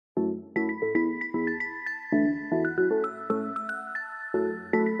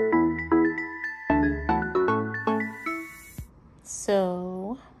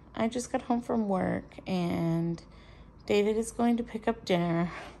So I just got home from work and David is going to pick up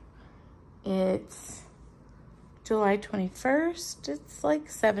dinner. It's July 21st. It's like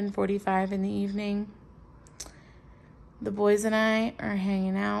 7:45 in the evening. The boys and I are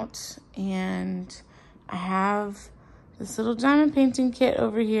hanging out and I have this little diamond painting kit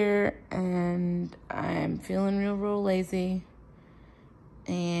over here and I'm feeling real lazy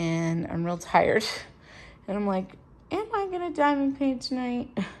and I'm real tired. And I'm like, am I gonna diamond paint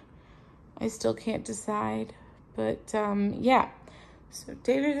tonight? I still can't decide. But yeah, so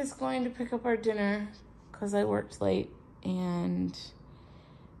David is going to pick up our dinner because I worked late. And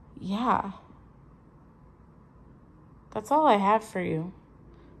yeah, that's all I have for you.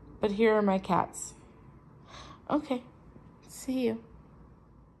 But here are my cats. Okay, see you.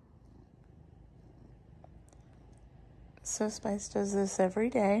 So Spice does this every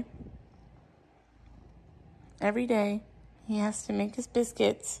day. Every day, he has to make his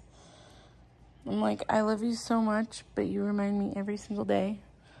biscuits. I'm like, I love you so much, but you remind me every single day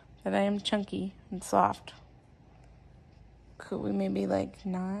that I am chunky and soft. Could we maybe like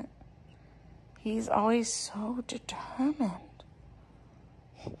not? He's always so determined.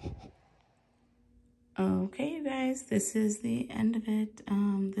 Okay, you guys, this is the end of it.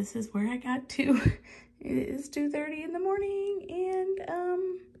 This is where I got to. It is 2:30 in the morning,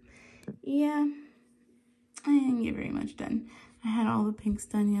 and yeah, I didn't get very much done. I had all the pinks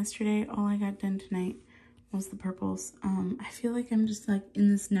done yesterday. All I got done tonight was the purples. I feel like I'm just like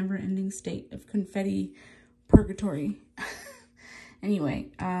in this never-ending state of confetti purgatory. Anyway,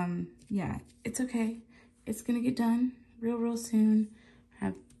 yeah, it's okay. It's gonna get done real soon. I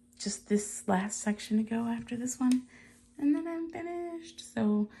have just this last section to go after this one, and then I'm finished.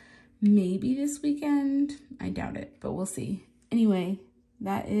 So maybe this weekend. I doubt it, but we'll see. Anyway,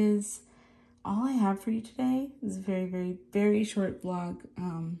 that is all I have for you today. This is a very short vlog.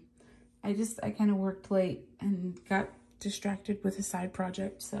 I kind of worked late and got distracted with a side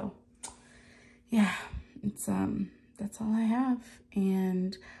project. So yeah, it's that's all I have,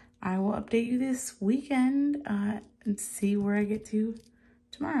 and I will update you this weekend and see where I get to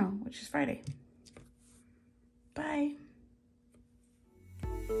tomorrow, which is Friday. Bye.